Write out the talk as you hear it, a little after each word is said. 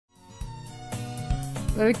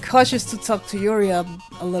Very cautious to talk to Yuri a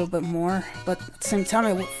little bit more, but at the same time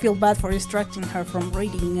I would feel bad for distracting her from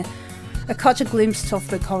reading. I caught a glimpse of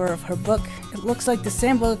the cover of her book. It looks like the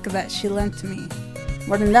same book that she lent to me.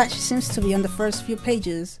 More than that, she seems to be on the first few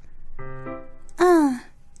pages. Ah.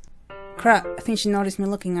 Crap, I think she noticed me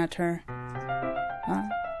looking at her.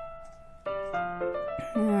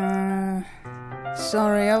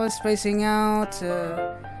 Sorry, I was spacing out.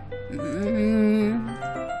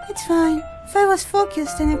 It's fine. If I was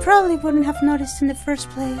focused, then I probably wouldn't have noticed in the first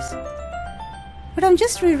place. But I'm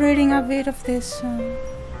just rereading a bit of this. Oh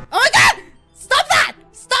my god! Stop that!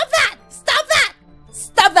 Stop that! Stop that!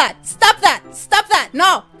 Stop that! Stop that! Stop that!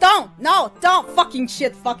 No! Don't! No! Don't! Fucking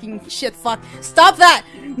shit! Fucking shit! Fuck! Stop that!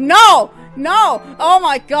 No! No! Oh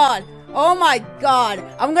my god! Oh my god!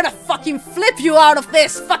 I'm gonna fucking flip you out of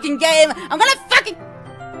this fucking game! I'm gonna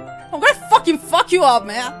fucking fuck you up,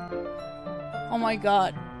 man! Oh my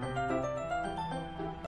god.